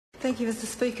Thank you, Mr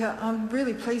Speaker. I'm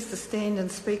really pleased to stand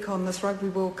and speak on this Rugby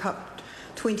World Cup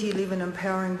 2011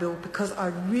 Empowering Bill because I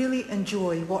really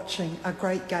enjoy watching a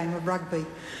great game of rugby.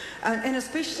 And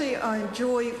especially I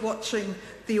enjoy watching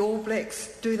the All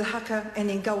Blacks do the haka and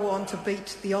then go on to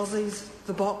beat the Aussies,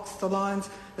 the Boks, the Lions,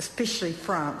 especially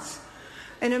France.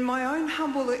 And in my own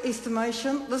humble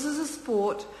estimation, this is a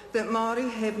sport that Māori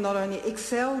have not only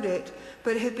excelled at,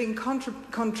 but have been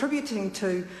contributing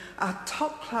to a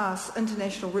top-class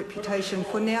international reputation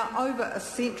for now over a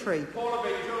century.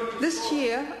 This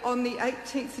year, on the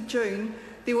 18th of June,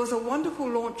 there was a wonderful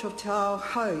launch of Te Ao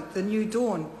Hau, the New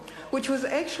Dawn, which was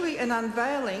actually an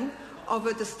unveiling of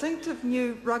a distinctive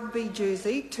new rugby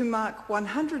jersey to mark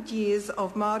 100 years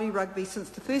of Māori rugby since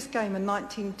the first game in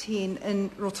 1910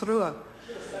 in Rotorua.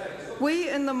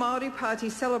 We in the Māori Party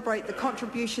celebrate the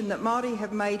contribution that Māori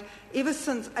have made ever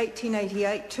since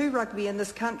 1888 to rugby in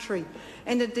this country,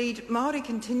 and indeed Māori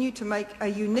continue to make a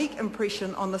unique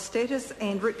impression on the status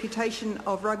and reputation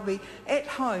of rugby at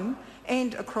home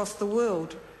and across the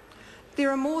world.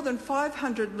 There are more than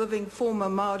 500 living former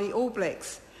Māori All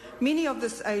Blacks. Many of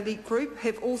this elite group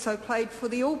have also played for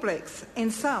the All Blacks,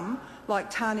 and some, like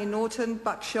Tane Norton,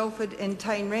 Buck Shelford and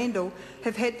Tane Randall,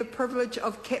 have had the privilege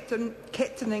of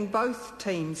captaining both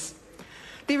teams.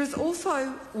 There is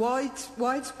also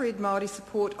widespread Māori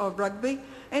support of rugby,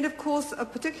 and of course a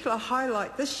particular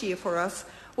highlight this year for us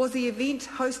was the event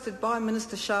hosted by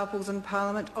Minister Sharples in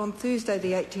Parliament on Thursday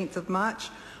the 18th of March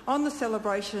on the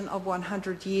celebration of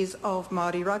 100 years of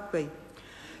Māori rugby.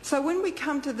 So when we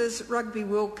come to this Rugby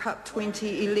World Cup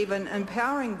 2011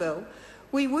 Empowering Bill,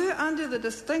 we were under the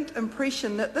distinct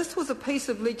impression that this was a piece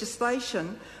of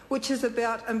legislation which is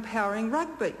about empowering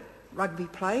rugby. Rugby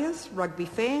players, rugby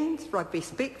fans, rugby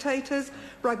spectators,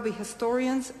 rugby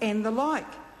historians and the like.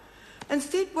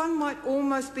 Instead, one might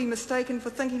almost be mistaken for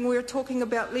thinking we're talking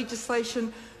about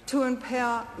legislation to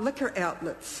empower liquor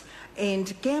outlets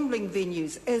and gambling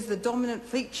venues as the dominant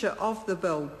feature of the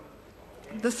bill.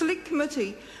 The Select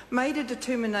Committee made a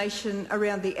determination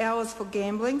around the hours for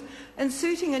gambling,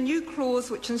 inserting a new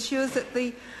clause which ensures that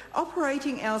the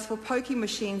operating hours for pokie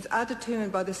machines are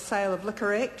determined by the Sale of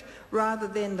Liquor Act rather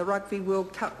than the Rugby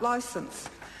World Cup licence.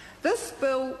 This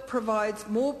bill provides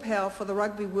more power for the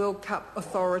Rugby World Cup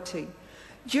Authority.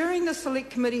 During the Select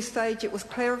Committee stage, it was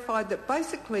clarified that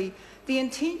basically the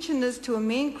intention is to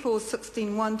amend Clause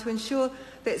 16.1 to ensure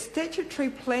that statutory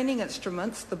planning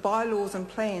instruments, the bylaws and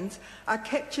plans, are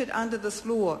captured under this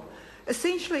law.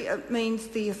 Essentially, it means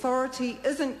the authority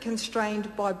isn't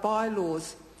constrained by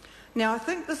bylaws. Now, I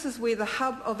think this is where the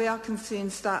hub of our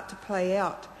concerns start to play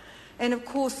out. And of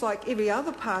course, like every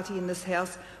other party in this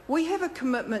House, we have a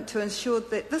commitment to ensure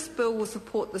that this bill will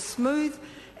support the smooth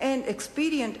and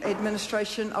expedient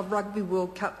administration of Rugby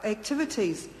World Cup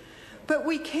activities. But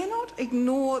we cannot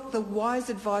ignore the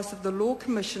wise advice of the Law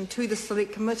Commission to the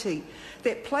Select Committee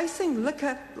that placing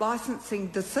liquor licensing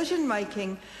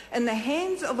decision-making in the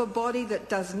hands of a body that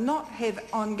does not have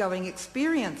ongoing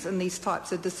experience in these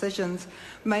types of decisions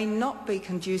may not be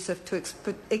conducive to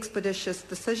expeditious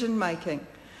decision-making.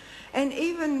 An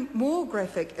even more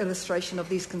graphic illustration of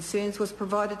these concerns was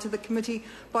provided to the committee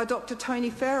by Dr Tony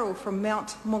Farrell from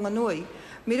Mount Maunganui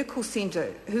Medical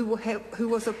Centre, who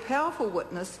was a powerful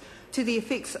witness to the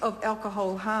effects of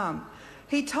alcohol harm.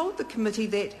 He told the committee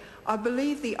that, "I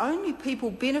believe the only people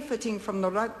benefiting from the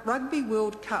Rugby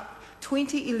World Cup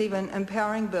 2011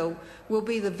 Empowering Bill will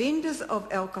be the vendors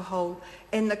of alcohol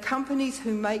and the companies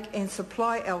who make and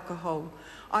supply alcohol.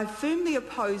 I firmly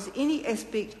oppose any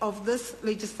aspect of this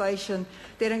legislation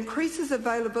that increases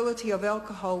availability of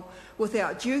alcohol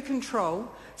without due control,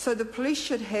 so the police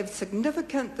should have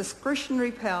significant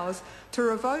discretionary powers to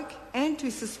revoke and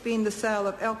to suspend the sale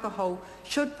of alcohol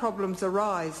should problems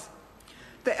arise."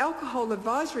 The Alcohol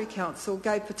Advisory Council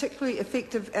gave particularly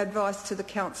effective advice to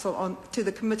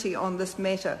the committee on this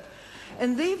matter.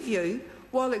 In their view,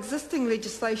 while existing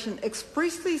legislation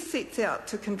expressly sets out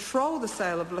to control the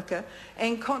sale of liquor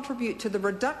and contribute to the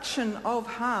reduction of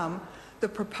harm, the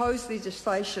proposed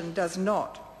legislation does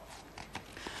not.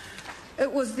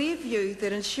 It was their view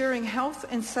that ensuring health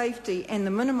and safety and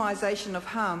the minimisation of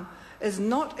harm is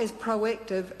not as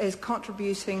proactive as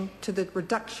contributing to the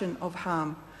reduction of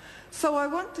harm. So I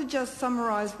want to just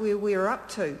summarise where we're up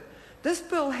to. This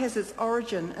bill has its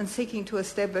origin in seeking to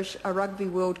establish a Rugby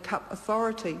World Cup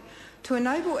authority to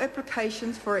enable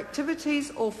applications for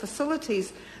activities or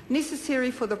facilities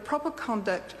necessary for the proper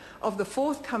conduct of the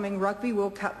forthcoming Rugby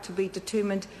World Cup to be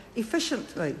determined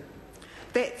efficiently.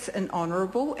 That's an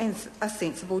honourable and a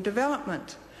sensible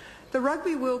development. The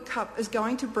Rugby World Cup is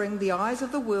going to bring the eyes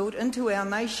of the world into our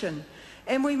nation,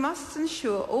 and we must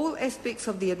ensure all aspects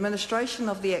of the administration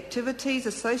of the activities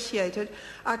associated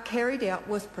are carried out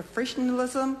with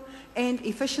professionalism and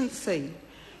efficiency.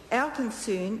 Our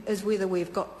concern is whether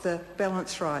we've got the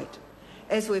balance right.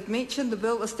 As we've mentioned, the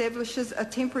bill establishes a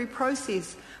temporary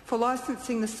process for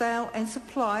licensing the sale and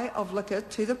supply of liquor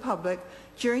to the public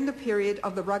during the period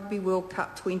of the Rugby World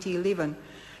Cup 2011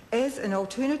 as an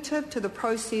alternative to the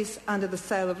process under the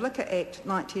Sale of Liquor Act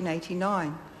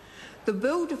 1989. The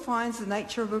bill defines the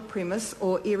nature of a premise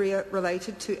or area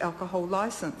related to alcohol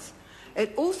licence.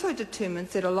 It also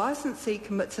determines that a licensee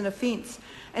commits an offence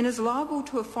and is liable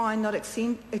to a fine not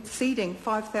exceeding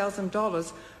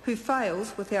 $5,000 who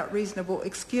fails, without reasonable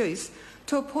excuse,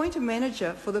 to appoint a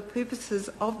manager for the purposes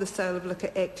of the Sale of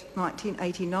Liquor Act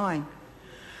 1989.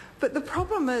 But the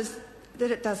problem is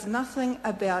that it does nothing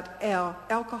about our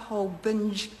alcohol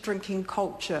binge drinking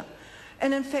culture.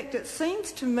 And in fact, it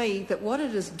seems to me that what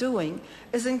it is doing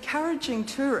is encouraging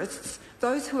tourists,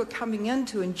 those who are coming in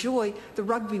to enjoy the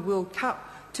Rugby World Cup,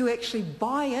 to actually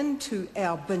buy into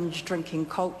our binge drinking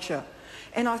culture.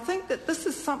 And I think that this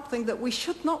is something that we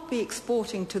should not be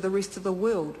exporting to the rest of the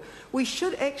world. We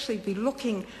should actually be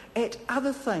looking at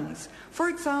other things. For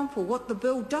example, what the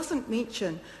bill doesn't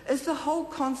mention is the whole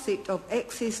concept of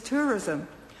access tourism.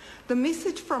 The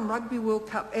message from Rugby World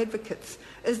Cup advocates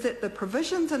is that the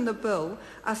provisions in the bill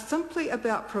are simply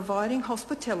about providing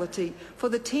hospitality for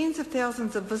the tens of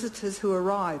thousands of visitors who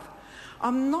arrive.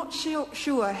 I'm not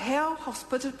sure how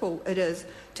hospitable it is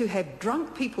to have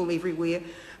drunk people everywhere,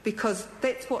 because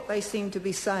that's what they seem to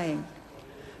be saying.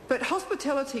 But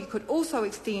hospitality could also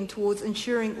extend towards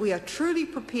ensuring we are truly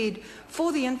prepared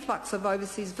for the influx of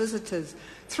overseas visitors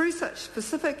through such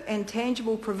specific and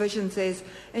tangible provisions as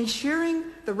ensuring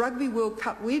the Rugby World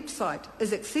Cup website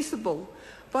is accessible.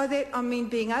 By that I mean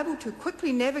being able to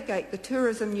quickly navigate the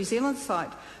Tourism New Zealand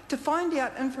site to find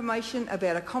out information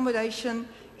about accommodation,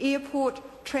 airport,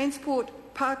 transport,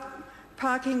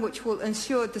 parking, which will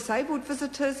ensure disabled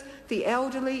visitors, the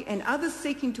elderly and others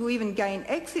seeking to even gain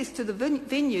access to the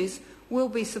venues will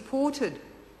be supported.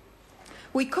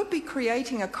 We could be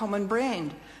creating a common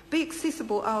brand. Be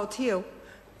Accessible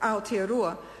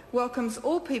Aotearoa welcomes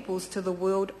all peoples to the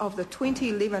world of the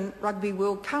 2011 Rugby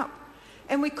World Cup.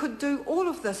 And we could do all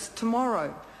of this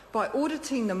tomorrow by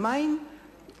auditing the main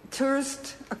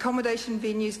tourist accommodation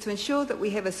venues to ensure that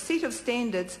we have a set of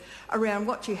standards around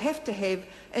what you have to have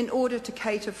in order to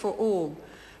cater for all.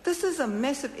 This is a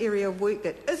massive area of work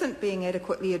that isn't being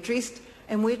adequately addressed,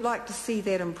 and we'd like to see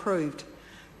that improved.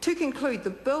 To conclude, the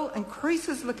bill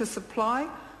increases liquor supply,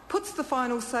 puts the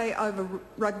final say over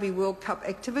Rugby World Cup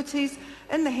activities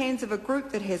in the hands of a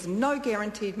group that has no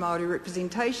guaranteed Māori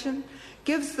representation,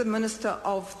 gives the Minister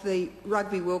of the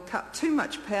Rugby World Cup too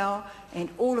much power, and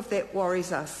all of that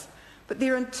worries us. But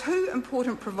there are two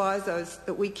important provisos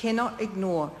that we cannot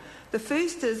ignore. The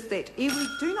first is that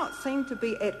iwi do not seem to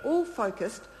be at all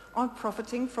focused on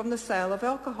profiting from the sale of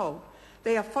alcohol.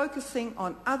 They are focusing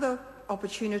on other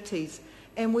opportunities,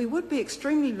 and we would be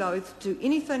extremely loath to do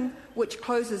anything which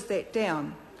closes that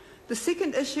down. The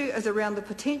second issue is around the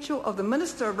potential of the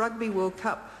Minister of Rugby World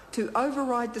Cup to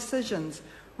override decisions,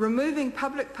 removing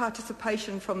public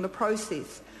participation from the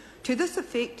process. To this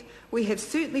effect, we have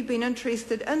certainly been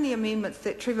interested in the amendments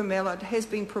that Trevor Mallard has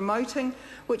been promoting,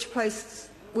 which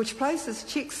places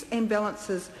checks and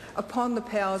balances upon the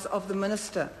powers of the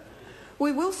Minister.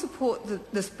 We will support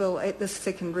this bill at this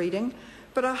second reading,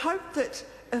 but I hope that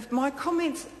if my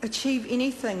comments achieve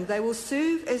anything, they will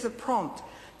serve as a prompt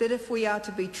that if we are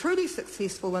to be truly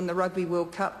successful in the Rugby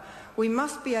World Cup, we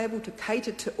must be able to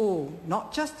cater to all,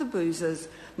 not just the boozers,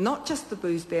 not just the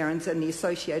booze barons and the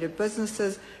associated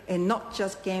businesses, and not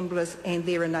just gamblers and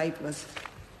their enablers.